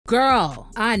Girl,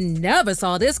 I never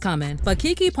saw this coming, but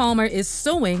Keke Palmer is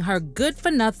suing her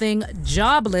good-for-nothing,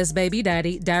 jobless baby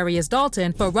daddy, Darius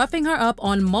Dalton, for roughing her up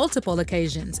on multiple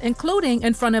occasions, including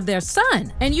in front of their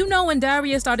son. And you know, when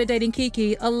Darius started dating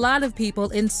Keke, a lot of people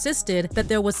insisted that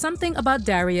there was something about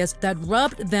Darius that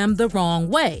rubbed them the wrong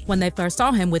way when they first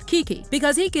saw him with Keke,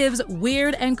 because he gives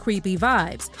weird and creepy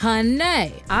vibes.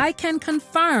 Hunnay, I can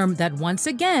confirm that once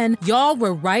again, y'all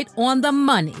were right on the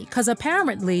money, because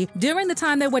apparently, during the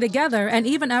time they were together and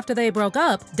even after they broke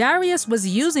up, Darius was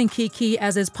using Keke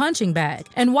as his punching bag.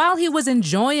 And while he was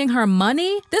enjoying her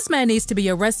money, this man needs to be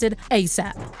arrested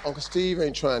ASAP. Uncle Steve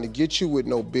ain't trying to get you with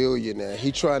no billionaire.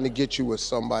 He trying to get you with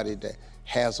somebody that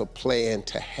has a plan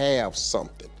to have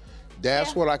something.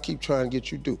 That's what I keep trying to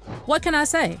get you to do. What can I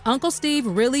say? Uncle Steve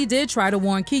really did try to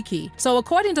warn Keke. So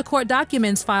according to court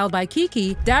documents filed by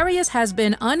Keke, Darius has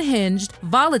been unhinged,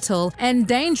 volatile, and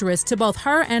dangerous to both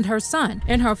her and her son.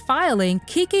 In her filing,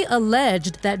 Keke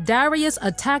alleged that Darius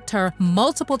attacked her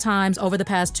multiple times over the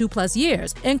past 2+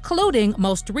 years, including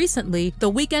most recently the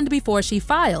weekend before she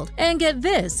filed. And get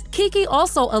this, Keke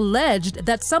also alleged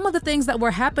that some of the things that were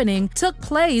happening took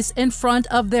place in front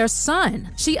of their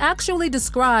son. She actually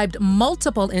described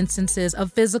multiple instances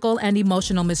of physical and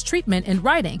emotional mistreatment in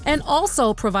writing, and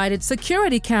also provided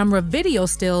security camera video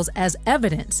stills as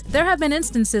evidence. There have been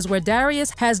instances where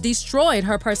Darius has destroyed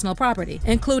her personal property,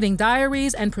 including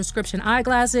diaries and prescription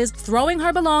eyeglasses, throwing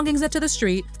her belongings into the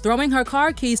street, throwing her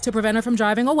car keys to prevent her from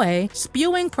driving away,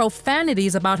 spewing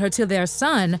profanities about her to their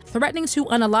son, threatening to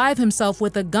unalive himself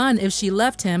with a gun if she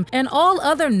left him, and all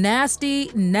other nasty,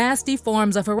 nasty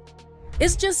forms of harassment.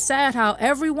 It's just sad how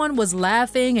everyone was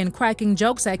laughing and cracking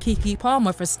jokes at Keke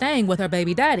Palmer for staying with her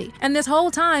baby daddy. And this whole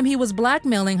time, he was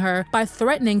blackmailing her by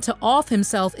threatening to off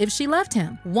himself if she left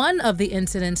him. One of the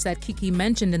incidents that Keke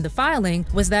mentioned in the filing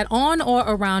was that on or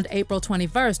around April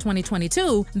 21st,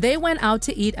 2022, they went out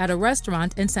to eat at a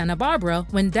restaurant in Santa Barbara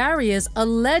when Darius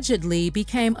allegedly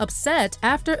became upset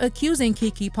after accusing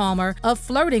Keke Palmer of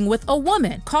flirting with a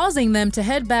woman, causing them to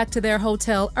head back to their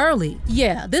hotel early.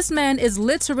 Yeah, this man is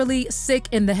literally sick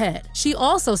in the head. She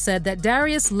also said that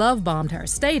Darius love-bombed her,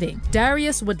 stating,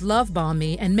 "Darius would love-bomb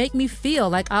me and make me feel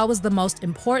like I was the most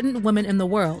important woman in the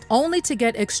world, only to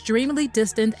get extremely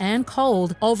distant and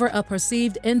cold over a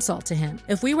perceived insult to him.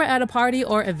 If we were at a party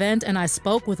or event and I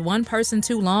spoke with one person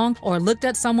too long or looked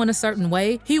at someone a certain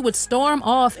way, he would storm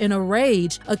off in a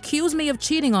rage, accuse me of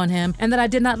cheating on him and that I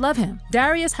did not love him.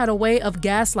 Darius had a way of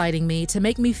gaslighting me to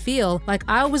make me feel like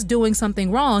I was doing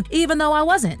something wrong even though I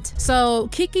wasn't." So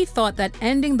Keke thought that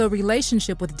ending the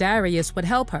relationship with Darius would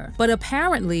help her, but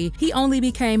apparently he only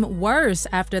became worse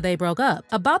after they broke up.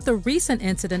 About the recent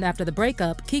incident after the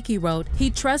breakup, Keke wrote, "He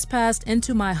trespassed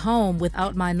into my home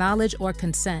without my knowledge or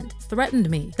consent, threatened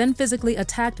me, then physically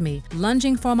attacked me,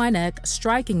 lunging for my neck,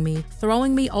 striking me,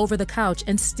 throwing me over the couch,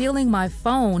 and stealing my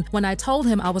phone when I told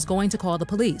him I was going to call the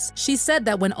police." She said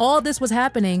that when all this was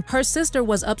happening, her sister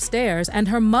was upstairs and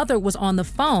her mother was on the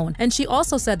phone, and she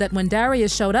also said that when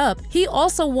Darius showed up, he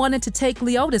also wanted to take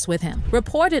Leotis with him.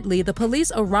 Reportedly, the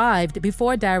police arrived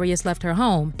before Darius left her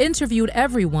home, interviewed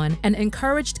everyone, and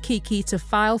encouraged Keke to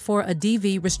file for a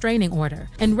DV restraining order.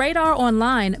 And Radar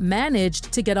Online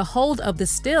managed to get a hold of the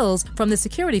stills from the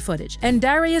security footage, and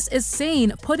Darius is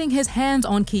seen putting his hands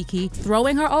on Keke,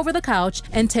 throwing her over the couch,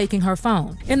 and taking her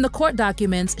phone. In the court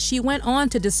documents, she went on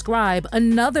to describe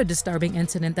another disturbing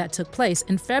incident that took place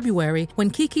in February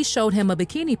when Keke showed him a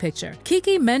bikini picture.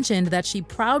 Keke mentioned that she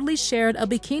proudly shared a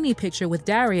bikini picture with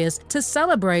Darius to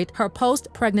celebrate her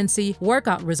post-pregnancy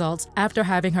workout results after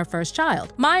having her first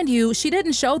child. Mind you, she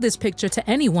didn't show this picture to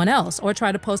anyone else or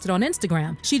try to post it on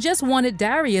Instagram. She just wanted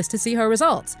Darius to see her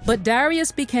results. But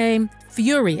Darius became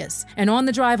furious, and on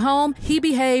the drive home, he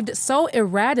behaved so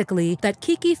erratically that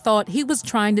Keke thought he was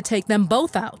trying to take them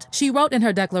both out. She wrote in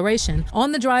her declaration,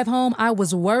 "On the drive home, I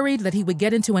was worried that he would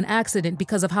get into an accident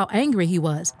because of how angry he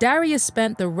was. Darius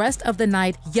spent the rest of the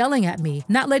night yelling at me,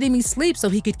 not letting me sleep so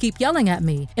he could keep yelling at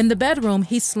me. In the bedroom,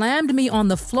 he slammed me on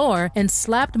the floor and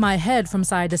slapped my head from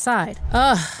side to side."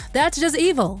 Ugh, that's just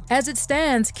evil. As it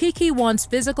stands, Keke wants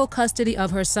physical custody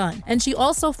of her son, and she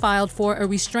also filed for a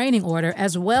restraining order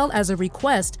as well as a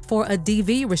request for a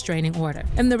DV restraining order.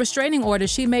 In the restraining order,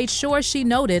 she made sure she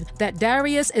noted that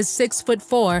Darius is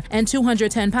 6'4" and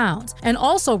 210 pounds, and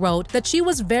also wrote that she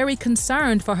was very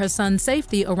concerned for her son's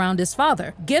safety around his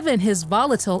father, given his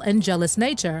volatile and jealous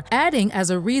nature, adding as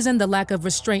a reason the lack of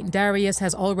restraint Darius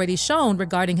has already shown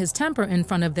regarding his temper in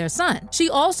front of their son. She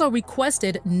also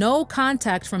requested no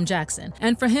contact from Jackson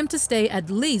and for him to stay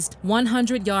at least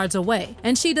 100 yards away,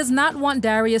 and she does not want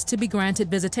Darius to be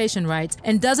granted visitation rights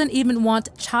and doesn't even even want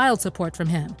child support from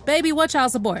him. Baby, what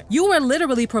child support? You were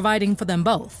literally providing for them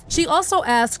both. She also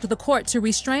asked the court to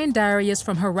restrain Darius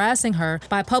from harassing her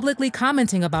by publicly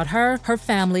commenting about her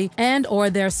family, and/or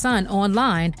their son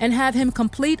online, and have him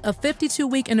complete a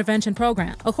 52-week intervention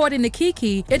program. According to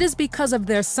Keke, it is because of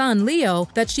their son, Leo,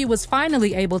 that she was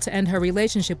finally able to end her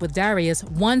relationship with Darius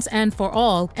once and for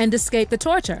all and escape the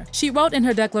torture. She wrote in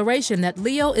her declaration that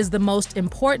Leo is the most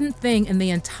important thing in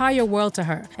the entire world to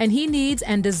her, and he needs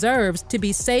and deserves to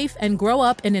be safe and grow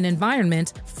up in an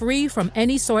environment free from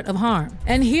any sort of harm.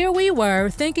 And here we were,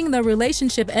 thinking the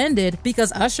relationship ended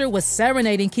because Usher was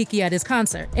serenading Keke at his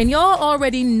concert. And y'all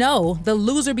already know the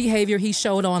loser behavior he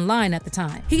showed online at the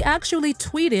time. He actually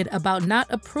tweeted about not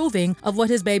approving of what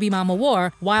his baby mama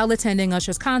wore while attending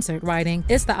Usher's concert, writing,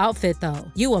 "It's the outfit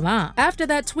though. You a mom." After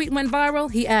that tweet went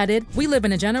viral, he added, "We live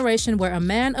in a generation where a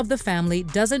man of the family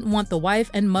doesn't want the wife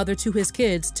and mother to his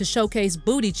kids to showcase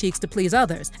booty cheeks to please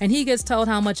others, and he gets told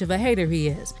how much of a hater he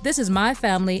is. This is my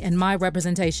family and my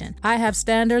representation. I have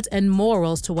standards and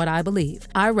morals to what I believe.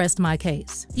 I rest my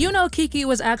case." You know, Keke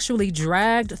was actually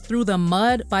dragged through the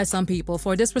mud by some people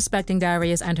for disrespecting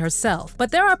Darius and herself.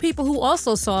 But there are people who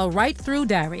also saw right through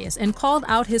Darius and called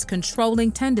out his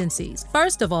controlling tendencies.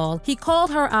 First of all, he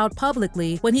called her out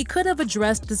publicly when he could have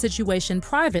addressed the situation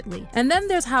privately. And then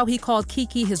there's how he called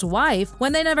Keke his wife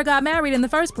when they never got married in the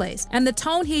first place. And the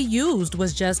tone he used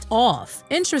was just off.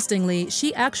 Interestingly,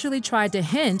 she actually tried to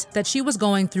hint that she was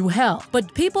going through hell,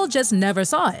 but people just never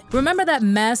saw it. Remember that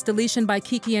mass deletion by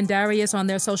Keke and Darius on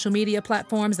their social media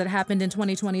platforms that happened in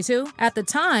 2022? At the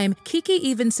time, Keke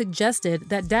even suggested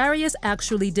that Darius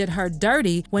actually did her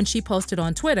dirty when she posted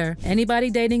on Twitter, "Anybody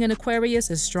dating an Aquarius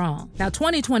is strong." Now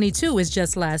 2022 is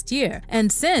just last year,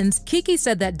 and since Keke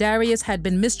said that Darius had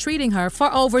been mistreating her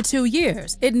for over 2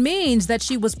 years, it means that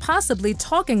she was possibly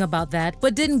talking about that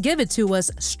but didn't give it to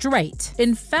us straight.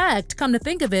 In fact, come to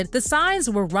think of it, the signs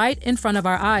were right in front of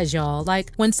our eyes, y'all.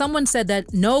 Like when someone said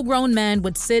that no grown man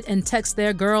would sit and text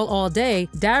their girl all day,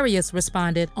 Darius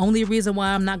responded, "Only reason why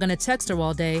I'm not gonna text her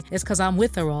all day is because I'm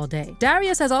with her all day."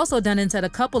 Darius has also done and said a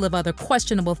couple of other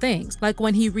questionable things, like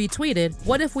when he retweeted,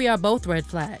 "What if we are both red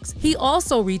flags?" He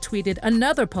also retweeted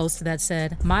another post that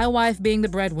said, "My wife being the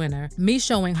breadwinner, me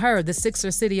showing her the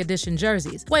Sixer City Edition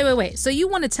jerseys." Wait, so you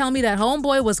want to tell me that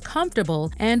homeboy was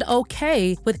comfortable and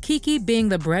okay with Keke being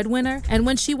the breadwinner, and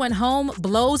when she went home,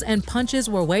 blows and punches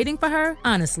were waiting for her?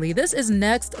 Honestly, this is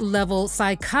next level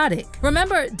psychotic.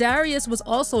 Remember, Darius was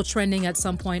also trending at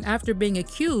some point after being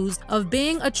accused of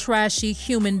being a trashy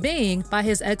human being by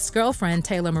his ex-girlfriend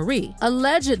Taylor Marie.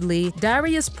 Allegedly,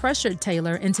 Darius pressured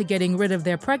Taylor into getting rid of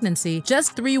their pregnancy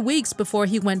just 3 weeks before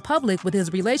he went public with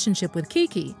his relationship with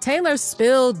Keke. Taylor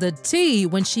spilled the tea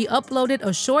when she uploaded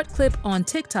a short clip on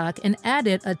TikTok and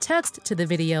added a text to the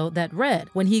video that read,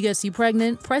 "When he gets you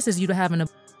pregnant, presses you to have an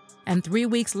and 3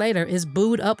 weeks later is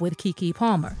booed up with Keke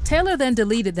Palmer." Taylor then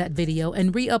deleted that video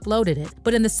and re-uploaded it,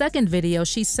 but in the second video,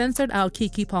 she censored out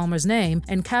Keke Palmer's name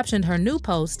and captioned her new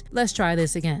post, "Let's try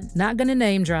this again. Not gonna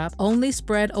name drop, only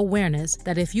spread awareness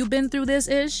that if you've been through this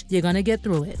ish, you're gonna get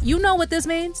through it." You know what this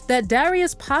means? That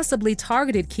Darius possibly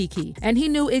targeted Keke, and he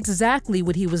knew exactly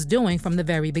what he was doing from the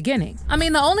very beginning. I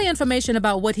mean, the only information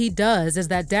about what he does is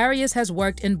that Darius has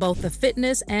worked in both the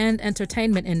fitness and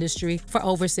entertainment industry for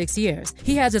over 6 years.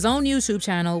 He has his own YouTube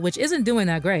channel, which isn't doing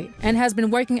that great, and has been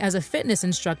working as a fitness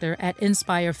instructor at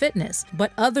Inspire Fitness.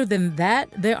 But other than that,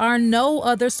 there are no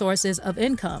other sources of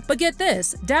income. But get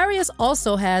this, Darius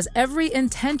also has every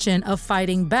intention of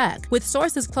fighting back, with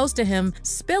sources close to him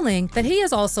spilling that he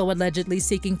is also allegedly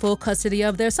seeking full custody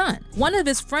of their son. One of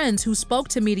his friends who spoke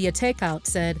to Media Takeout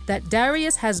said that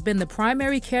Darius has been the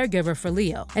primary caregiver for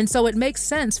Leo, and so it makes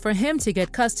sense for him to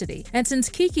get custody. And since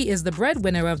Keke is the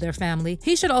breadwinner of their family,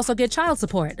 he should also get child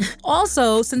support.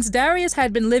 Also, since Darius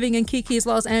had been living in Keke's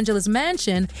Los Angeles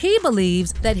mansion, he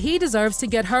believes that he deserves to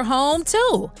get her home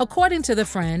too. According to the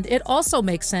friend, it also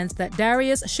makes sense that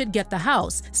Darius should get the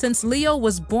house, since Leo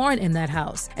was born in that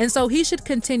house, and so he should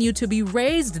continue to be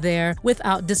raised there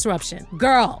without disruption.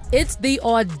 Girl, it's the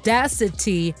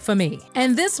audacity for me.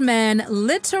 And this man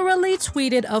literally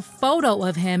tweeted a photo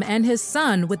of him and his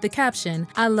son with the caption,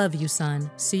 "I love you, son.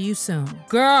 See you soon."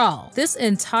 Girl, this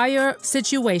entire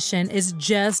situation is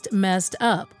just messed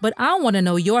up. But I want to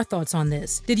know your thoughts on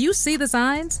this. Did you see the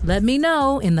signs? Let me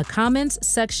know in the comments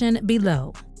section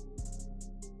below.